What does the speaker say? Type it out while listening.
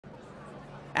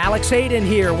Alex Hayden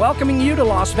here, welcoming you to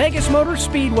Las Vegas Motor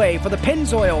Speedway for the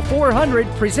Pennzoil 400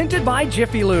 presented by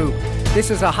Jiffy Lube.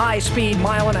 This is a high-speed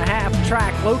mile-and-a-half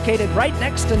track located right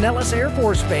next to Nellis Air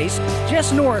Force Base,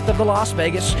 just north of the Las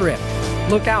Vegas Strip.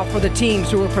 Look out for the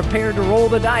teams who are prepared to roll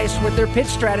the dice with their pit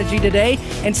strategy today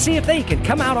and see if they can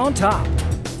come out on top.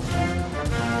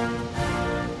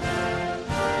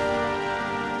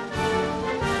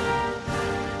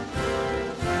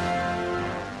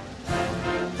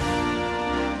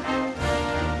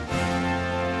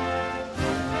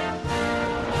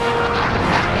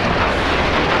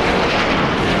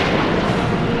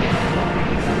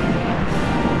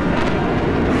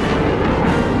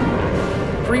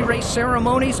 Pre-race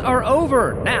ceremonies are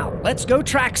over. Now, let's go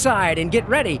trackside and get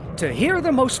ready to hear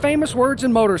the most famous words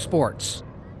in motorsports.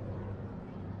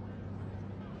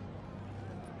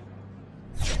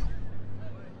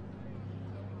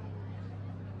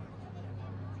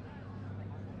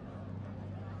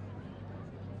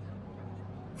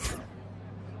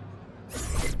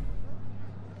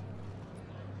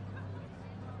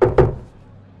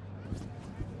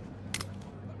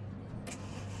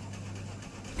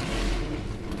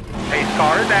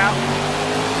 Car is out.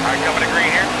 All right, coming to green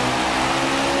here.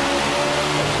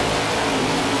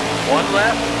 One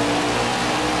left.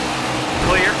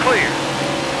 Clear, clear.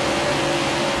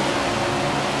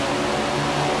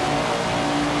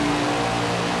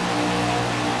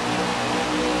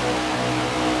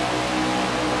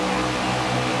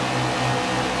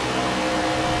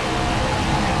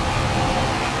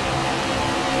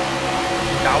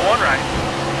 Got one right.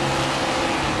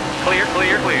 Clear,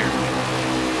 clear, clear.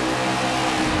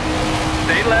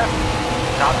 Stay left,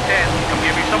 top 10, come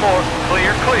give me some more,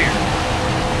 clear, clear.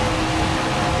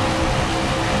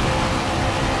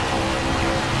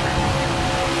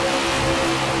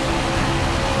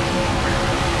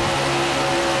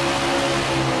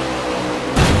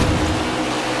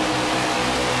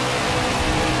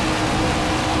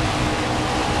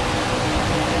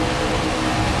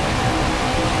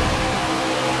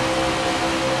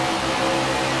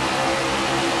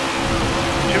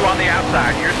 Two on the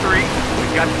outside, you're three.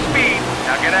 Got the speed,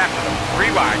 now get after them.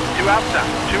 Three wide, two outside,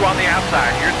 two on the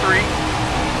outside. You're three.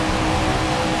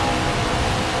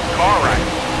 Car right.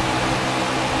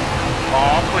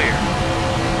 All clear.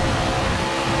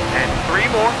 And three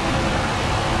more.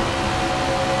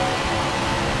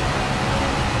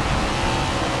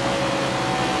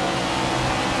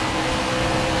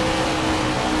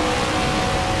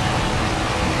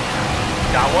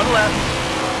 Got one left.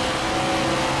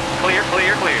 Clear,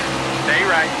 clear, clear. Stay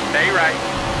right, stay right.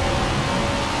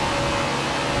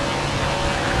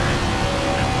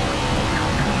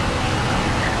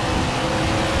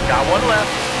 Got one left.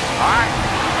 All right,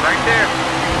 right there.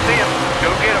 You can see him. Go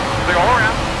get him. They're all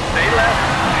around. Stay left.